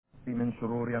من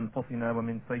شرور أنفسنا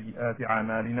ومن سيئات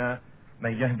أعمالنا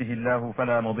من يهده الله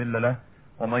فلا مضل له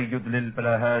ومن يضلل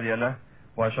فلا هادي له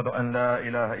وأشهد أن لا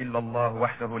إله إلا الله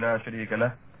وحده لا شريك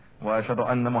له وأشهد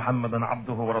أن محمدا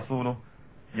عبده ورسوله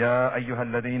يا أيها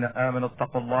الذين آمنوا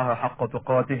اتقوا الله حق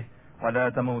تقاته ولا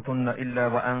تموتن إلا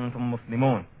وأنتم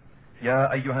مسلمون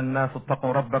يا أيها الناس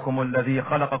اتقوا ربكم الذي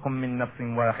خلقكم من نفس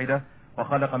واحدة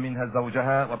وخلق منها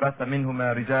زوجها وبث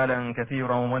منهما رجالا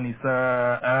كثيرا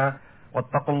ونساء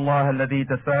واتقوا الله الذي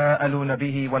تساءلون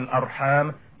به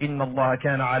والأرحام إن الله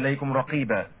كان عليكم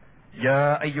رقيبا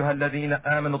يا أيها الذين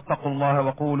آمنوا اتقوا الله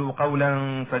وقولوا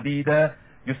قولا سديدا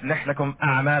يصلح لكم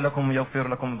أعمالكم ويغفر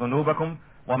لكم ذنوبكم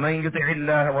ومن يطع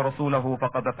الله ورسوله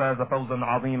فقد فاز فوزا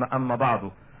عظيما أما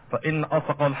بعد فإن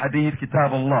أصدق الحديث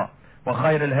كتاب الله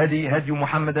وخير الهدي هدي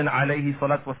محمد عليه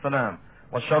الصلاة والسلام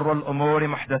وشر الأمور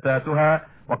محدثاتها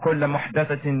وكل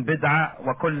محدثة بدعة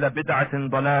وكل بدعة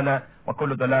ضلالة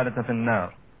وكل ضلالة في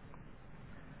النار.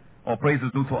 All praise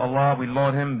is due to Allah. We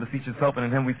laud Him, beseech His help, and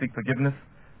in Him we seek forgiveness,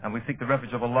 and we seek the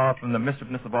refuge of Allah from the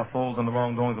mischiefness of our souls and the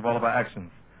wrongdoings of all of our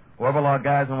actions. Whoever Allah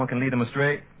guides, no one can lead him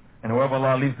astray, and whoever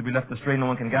Allah leaves to be left astray, no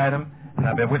one can guide him. And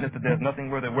I bear witness that there is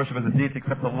nothing worthy of worship as a deity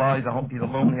except Allah. He's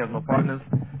alone, He has no partners.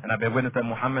 And I bear witness that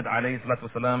Muhammad alayhi salatu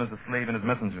wasalam is His slave and His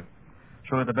messenger.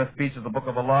 Surely the best speech is the book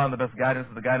of Allah, and the best guidance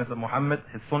is the guidance of Muhammad,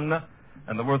 His sunnah,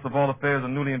 and the worst of all affairs are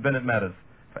newly invented matters.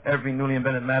 For every newly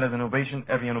invented matter is innovation,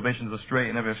 every innovation is astray,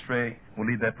 and every astray will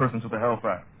lead that person to the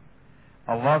hellfire.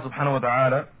 Allah subhanahu wa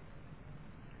ta'ala,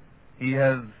 He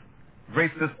has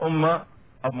graced this ummah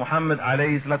of Muhammad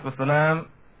alayhi salatu wasalam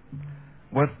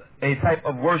with a type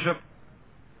of worship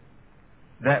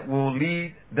that will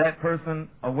lead that person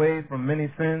away from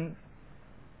many sins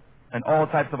and all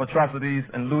types of atrocities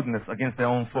and lewdness against their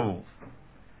own souls.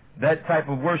 That type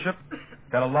of worship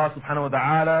that Allah subhanahu wa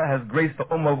ta'ala has graced the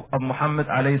ummah of Muhammad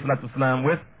alayhi salatu wasalam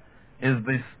with is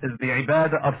the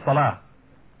ibadah of salah.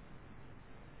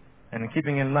 And in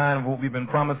keeping in line with what we've been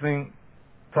promising,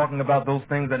 talking about those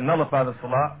things that nullify the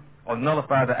salah or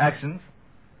nullify the actions,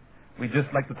 we just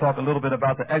like to talk a little bit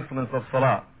about the excellence of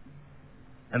salah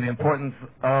and the importance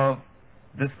of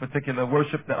this particular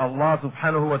worship that Allah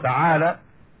subhanahu wa ta'ala,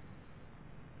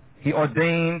 He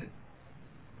ordained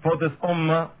for this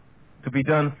ummah to be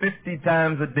done 50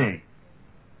 times a day.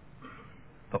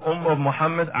 The ummah of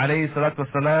Muhammad alayhi salatu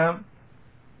wasalam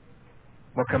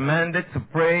were commanded to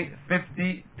pray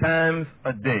 50 times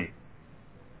a day.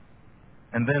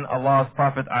 And then Allah's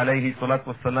Prophet alayhi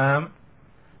salatu wasalam,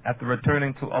 after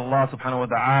returning to Allah subhanahu wa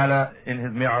ta'ala in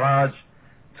his mi'raj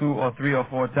 2 or 3 or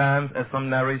 4 times, as some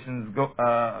narrations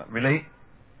relate,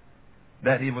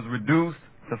 that he was reduced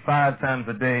to 5 times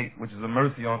a day, which is a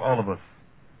mercy on all of us.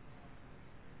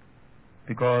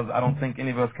 Because I don't think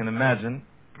any of us can imagine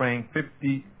praying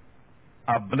 50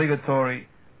 obligatory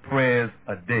prayers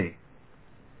a day.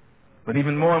 But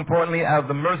even more importantly, out of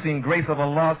the mercy and grace of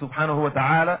Allah subhanahu wa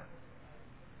ta'ala,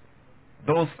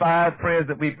 those 5 prayers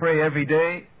that we pray every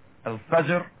day,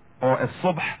 al-fajr or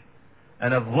al-subh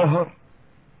and al-zuhr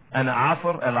and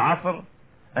al-asr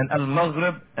and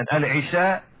al-maghrib and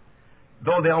al-isha,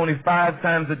 though they're only 5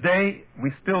 times a day,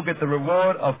 we still get the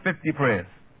reward of 50 prayers.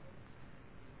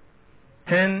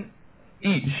 10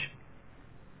 each.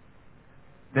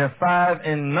 They're 5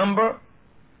 in number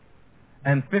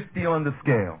and 50 on the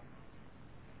scale.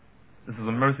 This is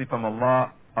a mercy from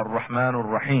Allah ar-Rahman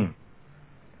ar-Rahim.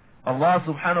 Allah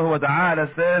subhanahu wa ta'ala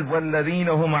says, وَالَّذِينَ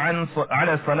هُمْ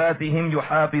عَلَى صَلَاتِهِمْ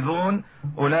يُحَافِظُونَ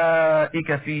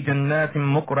أُولَٰئِكَ فِي جَنَّاتٍ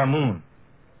مُكْرَمُونَ.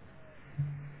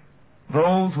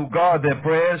 Those who guard their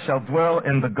prayers shall dwell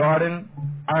in the garden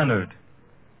honored.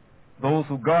 Those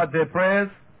who guard their prayers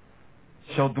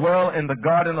shall dwell in the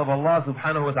garden of Allah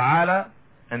subhanahu wa ta'ala,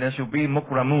 and there shall be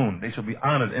mukramun. They shall be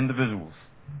honored individuals.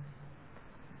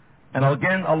 And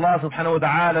again, Allah subhanahu wa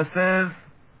ta'ala says,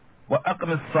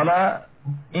 وَأَقْمِ الصَّلَاةِ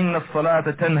إِنَّ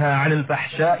الصَّلَاةَ تَنْهَى عَنِ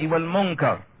الْفَحْشَاءِ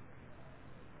وَالْمُنْكَرِ.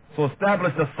 So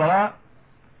establish the salah,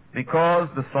 because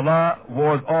the salah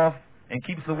wards off and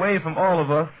keeps away from all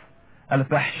of us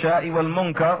al-fahsha'i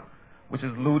wal-munkar, which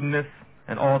is lewdness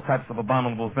and all types of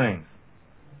abominable things.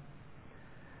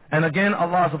 And again,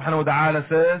 Allah subhanahu wa ta'ala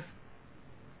says,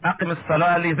 أَقِمِ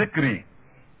الصَّلَاةِ لِذِكْرِي,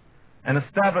 and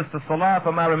establish the salah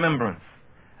for my remembrance.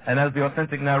 And as the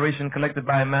authentic narration collected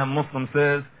by Imam Muslim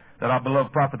says, that our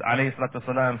beloved Prophet alayhi salatu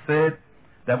wasalam said,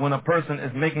 that when a person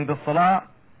is making the salah,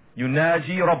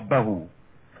 yunaji rabbahu,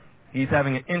 he's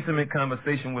having an intimate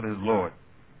conversation with his Lord.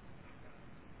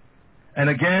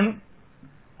 And again,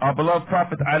 our beloved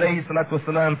Prophet alayhi salatu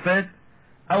wasalam said,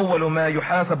 أول ما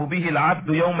يحاسب به العبد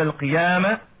يوم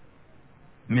القيامة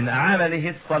من عمله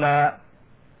الصلاة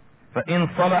فإن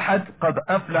صلحت قد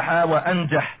أفلح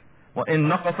وأنجح وَإِن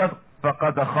نَقَصَتْ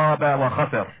فَقَدْ خَابَ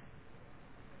وَخَسِرْ.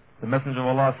 The Messenger of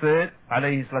Allah said,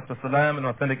 alayhi salatu wasalam, an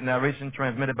authentic narration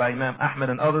transmitted by Imam Ahmad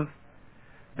and others,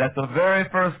 that the very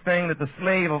first thing that the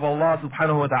slave of Allah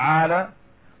subhanahu wa ta'ala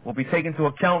will be taken to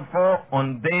account for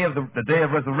on the day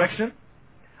of resurrection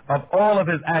of all of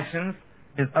his actions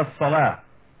is as-salah.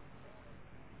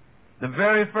 The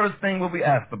very first thing we'll be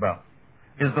asked about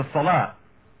is the salah.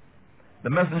 The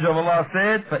Messenger of Allah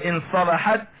said, فَإِن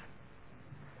صَلَحَتْ,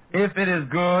 if it is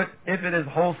good, if it is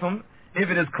wholesome, if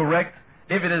it is correct,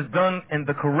 if it is done in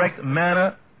the correct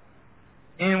manner,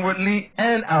 inwardly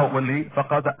and outwardly,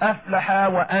 فَقَدْ أَفْلَحَ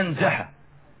وَأَنْجَحَ,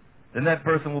 then that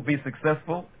person will be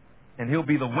successful and he'll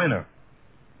be the winner.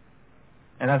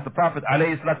 And as the Prophet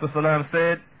ﷺ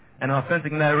said, an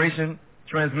authentic narration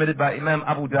transmitted by Imam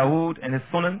Abu Dawud and his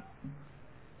Sunan,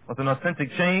 with an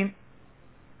authentic chain,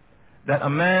 that a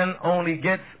man only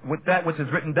gets with that which is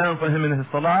written down for him in his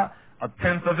salah, a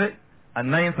tenth of it, a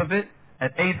ninth of it, an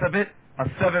eighth of it, a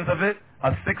seventh of it,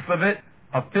 a sixth of it,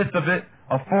 a fifth of it,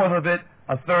 a fourth of it,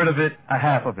 a third of it, a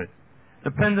half of it,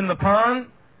 depending upon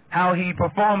how he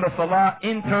performed the salah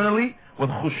internally with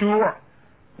khushu',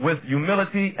 with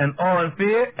humility and awe and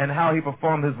fear, and how he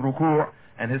performed his ruku'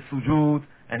 and his sujood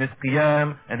and his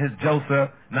qiyam and his jalsa,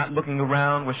 not looking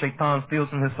around where shaitan steals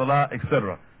from his salah,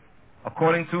 etc.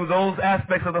 According to those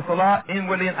aspects of the salah,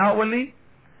 inwardly and outwardly,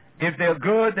 if they're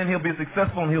good, then he'll be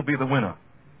successful and he'll be the winner.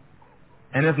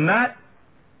 And if not,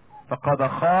 فَقَدْ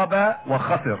خَابَ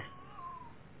وَخَسِرْ,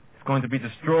 he's going to be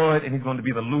destroyed and he's going to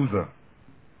be the loser.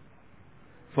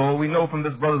 So we know from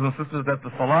this, brothers and sisters, that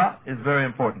the salah is very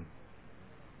important.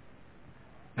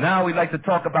 Now we'd like to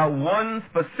talk about one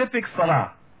specific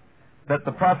salah that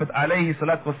the Prophet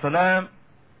ﷺ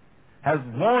has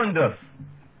warned us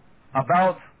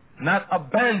about not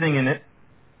abandoning it,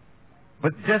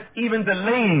 but just even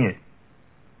delaying it.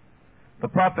 The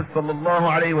Prophet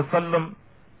ﷺ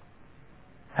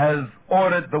has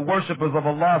ordered the worshippers of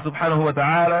Allah subhanahu wa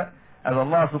ta'ala, as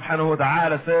Allah subhanahu wa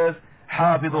ta'ala says,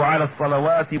 حافظوا على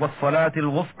الصلوات والصلاة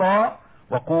الوسطى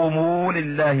وقوموا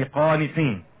لله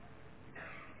قانتين.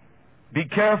 Be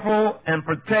careful and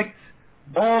protect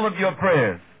all of your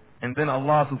prayers. And then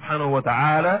Allah subhanahu wa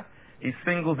ta'ala, He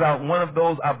singles out one of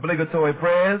those obligatory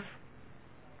prayers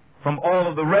from all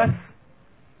of the rest.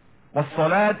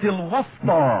 وَالصَّلَاةِ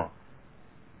الْوُسْطَى.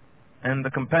 And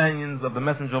the companions of the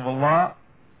Messenger of Allah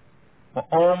were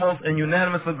almost in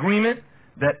unanimous agreement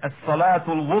that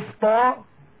as-Salatul Wusta,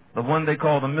 the one they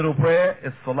call the middle prayer,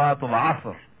 is Salatul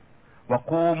Asr.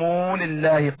 وَقُومُوا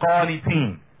لِلَّهِ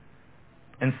قَانِتِينَ.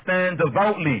 And stand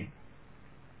devoutly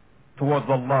towards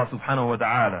Allah subhanahu wa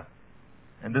ta'ala.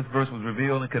 And this verse was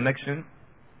revealed in connection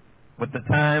with the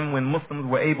time when Muslims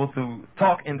were able to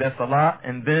talk in their salah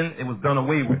and then it was done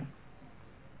away with.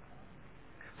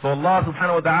 So Allah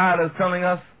subhanahu wa ta'ala is telling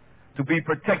us to be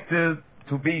protective,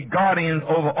 to be guardians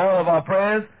over all of our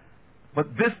prayers.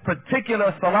 But this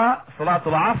particular salah,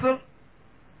 Salatul Asr,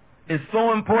 is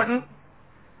so important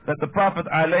that the Prophet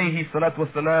alayhi salatu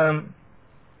wasalam,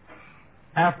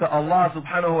 after Allah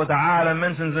subhanahu wa ta'ala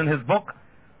mentions in his book,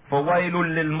 فَوَيْلٌ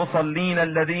لِلْمُصَلِّينَ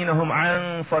الَّذِينَ هُمْ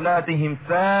عَنْ صَلَاتِهِمْ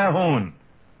سَاهُونَ.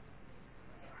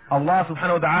 Allah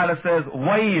subhanahu wa ta'ala says,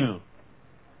 wail,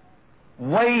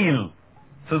 wail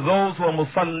to those who are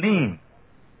musalleen.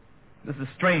 This is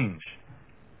strange,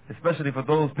 especially for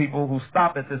those people who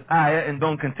stop at this ayah and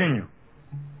don't continue.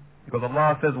 Because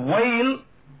Allah says, wail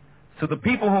to the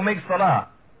people who make salah.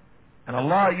 And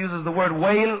Allah uses the word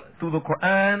wail through the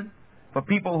Quran for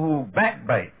people who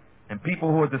backbite, and people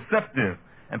who are deceptive,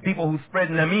 and people who spread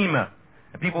namima,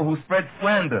 and people who spread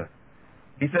slander.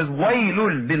 He says,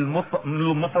 wailul lil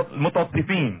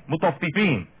mutaffifin.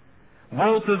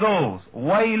 Woe to those.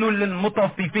 Wailul lil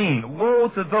mutaffifin. Woe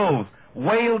to those.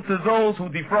 Wail to those who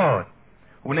defraud.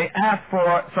 When they ask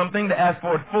for something, they ask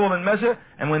for it full in measure,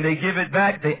 and when they give it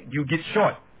back, you get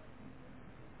short.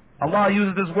 Allah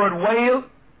uses this word wail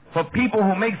for people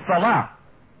who make salah.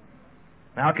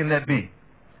 Now, how can that be?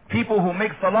 People who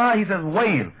make salah, he says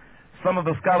wail. Some of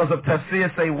the scholars of tafsir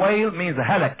say wail means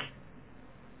halak.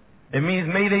 It means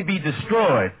may they be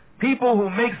destroyed. People who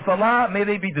make salah, may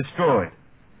they be destroyed.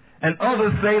 And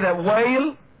others say that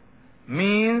wail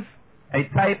means a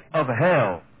type of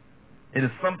hell. It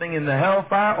is something in the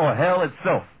hellfire or hell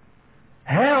itself.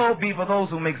 Hell be for those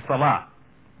who make salah.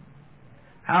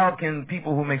 How can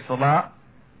people who make salah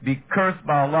be cursed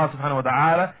by Allah subhanahu wa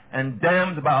ta'ala and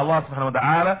damned by Allah subhanahu wa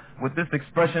ta'ala with this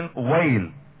expression,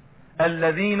 wail?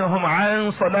 الَّذِينَ هُمْ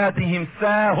عَنْ صَلَاتِهِمْ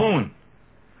سَاهُونَ.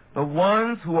 The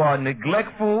ones who are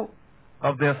neglectful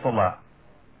of their salah.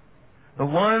 The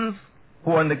ones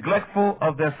who are neglectful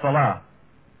of their salah.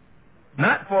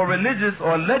 Not for a religious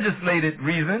or legislated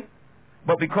reason,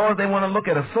 but because they want to look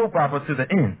at a soap opera to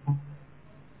the end.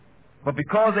 But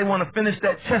because they want to finish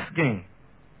that chess game.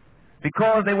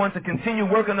 Because they want to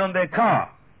continue working on their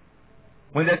car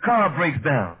when their car breaks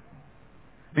down.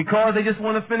 Because they just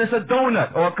want to finish a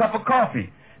donut or a cup of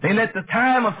coffee. They let the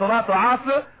time of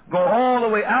Salaat-ul go all the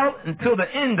way out until the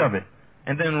end of it,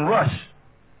 and then rush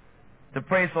to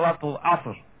pray Salaat-ul,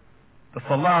 the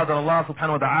salah that Allah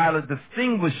subhanahu wa ta'ala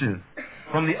distinguishes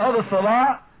from the other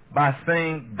salah by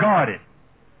saying, guard it.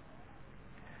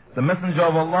 The Messenger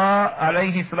of Allah,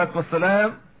 alayhi salatu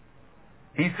wasalam,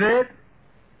 he said,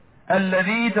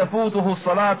 الذي تفوته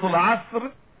صلاة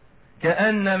العصر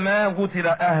كأنما قتل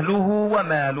أهله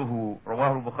وماله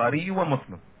رواه البخاري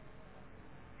ومسلم.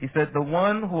 He said, the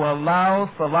one who allows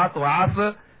Salatul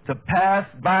Asr to pass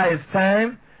by his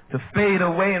time, to fade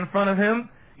away in front of him,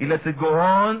 he lets it go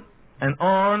on and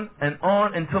on and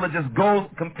on until it just goes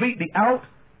completely out.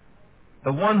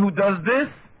 The one who does this,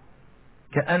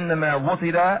 كأنما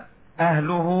قتل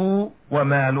أهله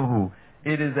وماله.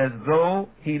 It is as though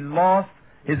he lost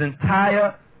his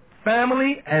entire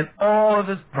family and all of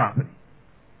his property.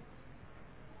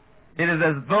 It is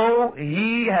as though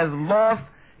he has lost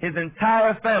his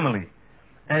entire family.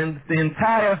 And the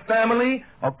entire family,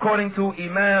 according to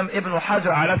Imam Ibn Hajar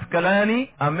al-Asqalani,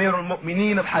 Amir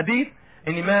al-Mu'mineen of Hadith,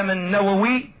 and Imam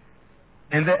al-Nawawi,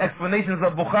 in their explanations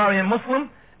of Bukhari and Muslim,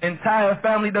 entire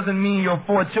family doesn't mean your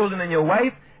 4 children and your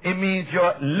wife. It means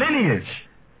your lineage,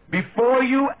 before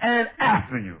you and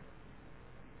after you.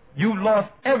 You lost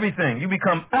everything. You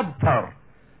become abtar,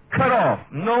 cut off.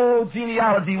 No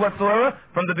genealogy whatsoever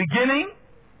from the beginning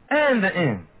and the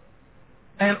end.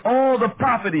 And all the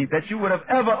property that you would have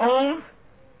ever owned,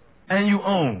 and you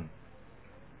own.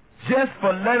 Just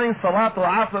for letting Salatul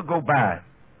Asr go by.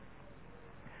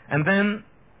 And then,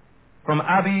 from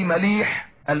Abi Malih,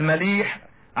 Al-Malih,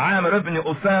 Amr ibn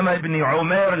Usama ibn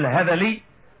Umair al-Hadali,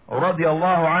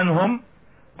 radiyallahu anhum,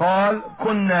 قال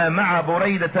كنا مع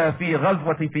بريدة في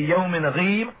غزوة في يوم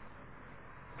غيم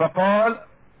فقال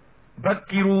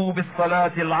بكروا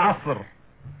بالصلاة العصر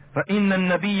فإن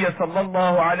النبي صلى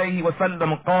الله عليه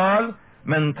وسلم قال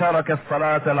من ترك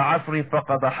الصلاة العصر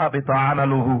فقد حبط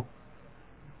عمله.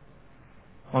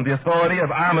 On the authority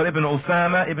of Amr ibn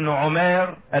Usama ibn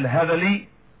Umair al-Hadali,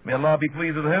 may Allah be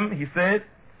pleased with him, he said,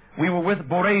 we were with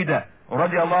Buraidah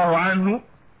radiallahu anhu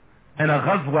in a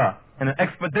ghazwa, in an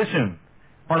expedition,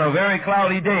 on a very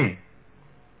cloudy day.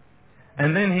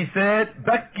 And then he said,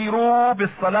 Bakkiru bis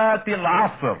salatil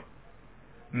asr.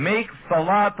 Make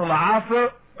salatul asr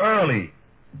early.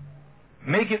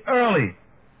 Make it early.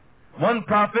 One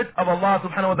prophet of Allah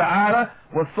subhanahu wa ta'ala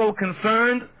was so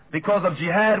concerned because of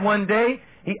jihad one day,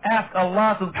 he asked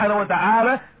Allah subhanahu wa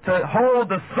ta'ala to hold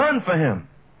the sun for him.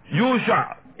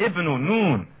 Yusha ibn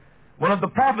Nun, one of the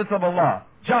prophets of Allah,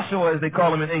 Joshua as they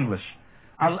call him in English.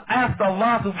 I asked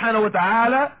Allah subhanahu wa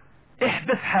ta'ala,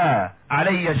 احبسها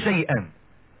علي شيئا.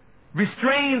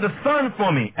 Restrain the sun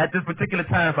for me at this particular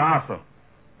time for Asr,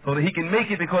 so that he can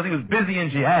make it because he was busy in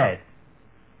jihad.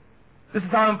 This is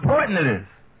how important it is.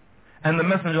 And the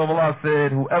Messenger of Allah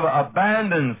said, whoever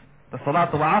abandons the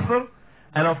Salatul Asr,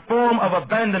 and a form of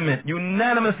abandonment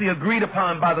unanimously agreed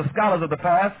upon by the scholars of the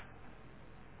past,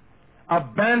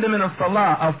 abandonment of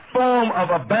Salah, a form of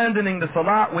abandoning the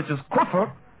Salah, which is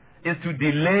kufr, is to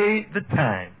delay the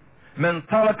time. من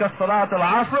ترك صلاة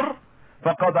العصر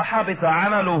فقد حبط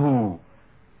عمله.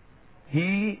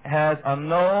 He has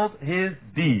annulled his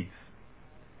deeds.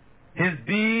 His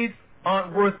deeds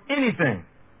aren't worth anything.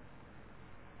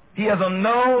 He has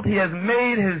annulled, he has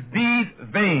made his deeds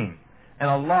vain. And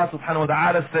Allah subhanahu wa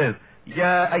ta'ala says,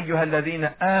 يا أيها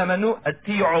الذين آمنوا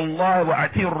أطيعوا الله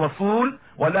وأطيعوا الرسول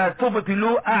ولا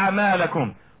تبطلوا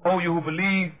أعمالكم. O you who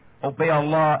believe, obey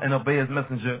Allah and obey His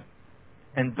Messenger.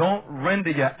 And don't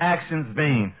render your actions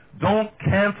vain. Don't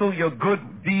cancel your good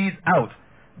deeds out.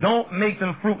 Don't make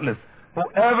them fruitless.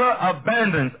 Whoever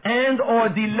abandons and or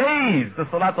delays the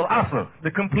Salatul Asr,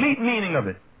 the complete meaning of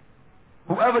it,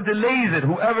 whoever delays it,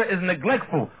 whoever is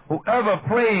neglectful, whoever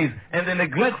prays and they're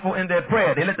neglectful in their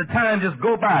prayer, they let the time just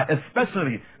go by,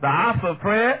 especially the Asr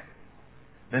prayer,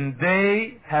 then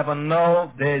they have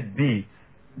annulled their deeds.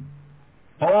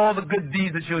 All the good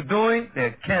deeds that you're doing,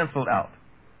 they're canceled out.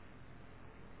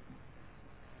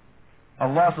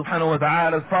 Allah subhanahu wa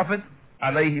ta'ala's Prophet,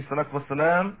 alayhi salatu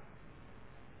wasalam,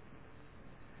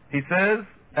 he says,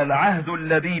 العهد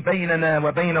الذي بيننا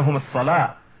وبينهم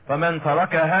الصلاة فمن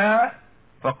تركها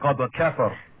فقد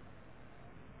كفر.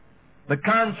 The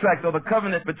contract or the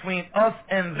covenant between us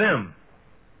and them,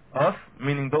 us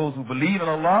meaning those who believe in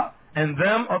Allah, and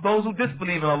them are those who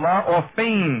disbelieve in Allah or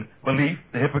feign belief,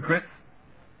 the hypocrites.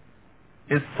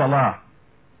 is salah.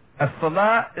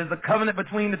 As-salah is the covenant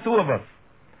between the two of us.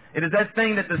 It is that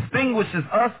thing that distinguishes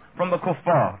us from the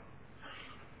kuffar.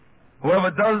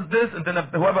 Whoever does this and then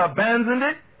whoever abandons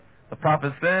it, the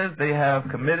Prophet says they have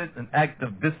committed an act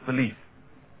of disbelief.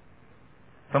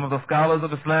 Some of the scholars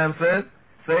of Islam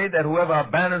say that whoever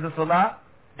abandons the salah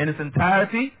in its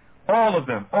entirety, all of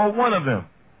them, or one of them,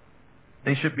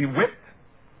 they should be whipped.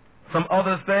 Some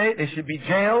others say they should be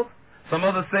jailed. Some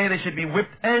others say they should be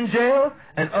whipped and jailed.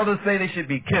 And others say they should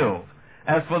be killed.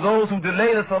 As for those who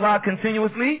delay the salah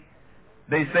continuously,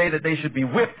 they say that they should be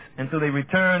whipped until they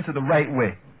return to the right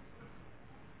way.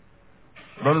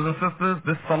 Brothers and sisters,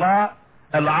 this salah,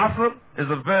 al-asr, is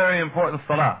a very important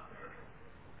salah.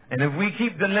 And if we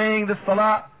keep delaying this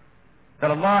salah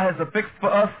that Allah has affixed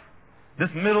for us, this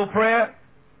middle prayer,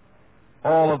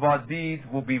 all of our deeds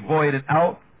will be voided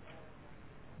out,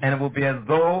 and it will be as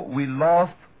though we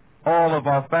lost all of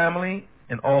our family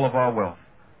and all of our wealth.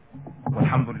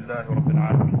 Alhamdulillah Rabbil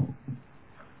Alameen.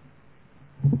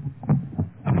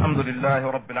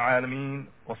 Alhamdulillah Rabbil Alameen.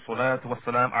 والصلاة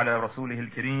والسلام على رسوله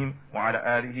الكريم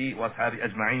وعلى آله وأصحابه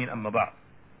أجمعين أما بعد.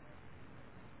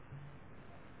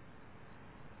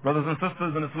 Brothers and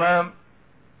sisters in Islam,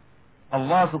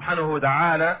 Allah subhanahu wa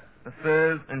ta'ala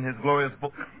says in His glorious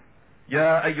book,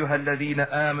 يا أيها الذين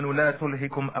آمنوا لا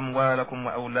تلهكم أموالكم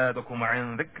وأولادكم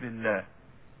عن ذكر الله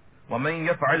ومن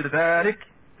يفعل ذلك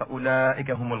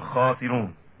فأولئك هم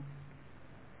الخاسرون.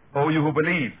 O you who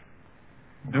believe,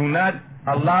 do not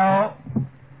allow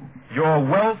your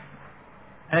wealth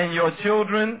and your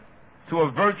children to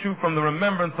avert you from the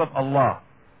remembrance of Allah.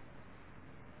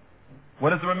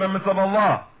 What is the remembrance of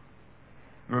Allah?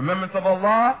 The remembrance of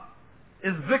Allah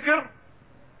is zikr,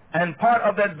 and part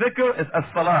of that zikr is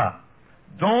as-salah.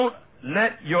 Don't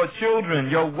let your children,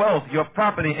 your wealth, your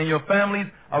property, and your families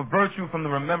avert you from the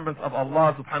remembrance of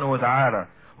Allah subhanahu wa ta'ala.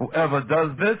 Whoever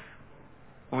does this,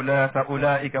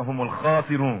 أُولَٰئِكَ هُمُ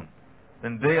الْخَاسِرُونَ,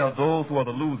 then they are those who are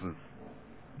the losers.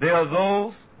 They are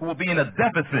those who will be in a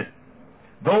deficit.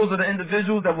 Those are the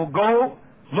individuals that will go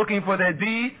looking for their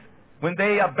deeds when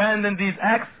they abandon these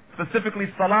acts, specifically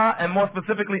salah, and more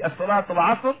specifically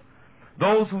as-Salaat-ul.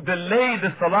 Those who delay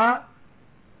the salah,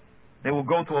 they will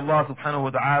go to Allah subhanahu wa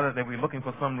ta'ala, they will be looking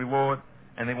for some reward,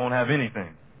 and they won't have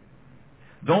anything.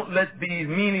 Don't let these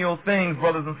menial things,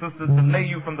 brothers and sisters, delay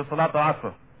you from the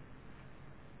Salaat-ul.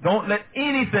 Don't let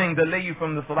anything delay you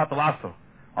from the Salaat-ul.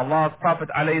 Allah's Prophet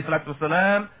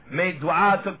ﷺ made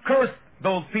dua to curse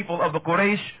those people of the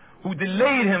Quraysh who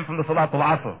delayed him from the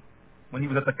Salaat-ul when he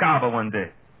was at the Kaaba one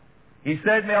day. He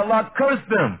said, may Allah curse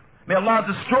them. May Allah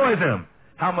destroy them.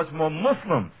 How much more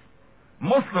Muslims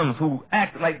who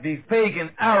act like these pagan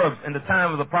Arabs in the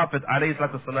time of the Prophet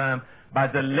ﷺ by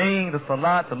delaying the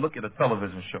salah to look at a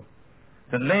television show.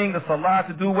 Delaying the salah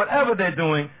to do whatever they're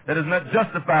doing that is not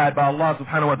justified by Allah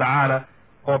subhanahu wa ta'ala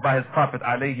or by His Prophet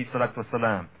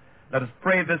ﷺ. Let us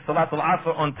pray this Salatul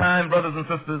Asr on time, brothers and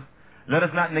sisters. Let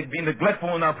us not be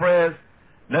neglectful in our prayers.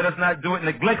 Let us not do it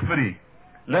neglectfully.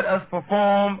 Let us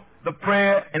perform the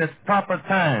prayer in its proper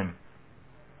time.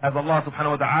 As Allah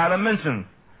subhanahu wa ta'ala mentions,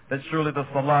 that surely the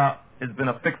salah has been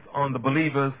affixed on the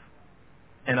believers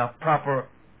in a proper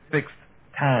fixed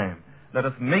time. Let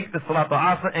us make the Salatul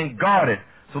Asr and guard it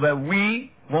so that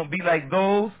we won't be like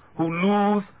those who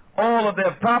lose all of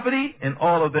their property and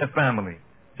all of their family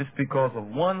just because of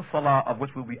one salah of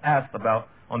which we'll be asked about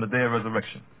on the day of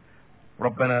resurrection.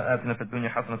 ربنا آتنا في الدنيا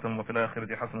حسنة وفي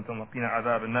الآخرة حسنة وقنا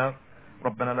عذاب النار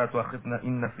ربنا لا تؤاخذنا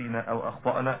إن نسينا أو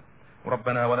أخطأنا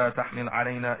ربنا ولا تحمل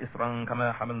علينا إصرا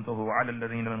كما حملته على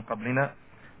الذين من قبلنا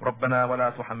ربنا ولا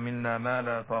تحملنا ما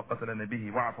لا طاقة لنا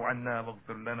به واعف عنا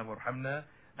واغفر لنا وارحمنا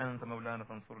أنت مولانا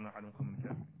فانصرنا على القوم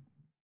الكافرين.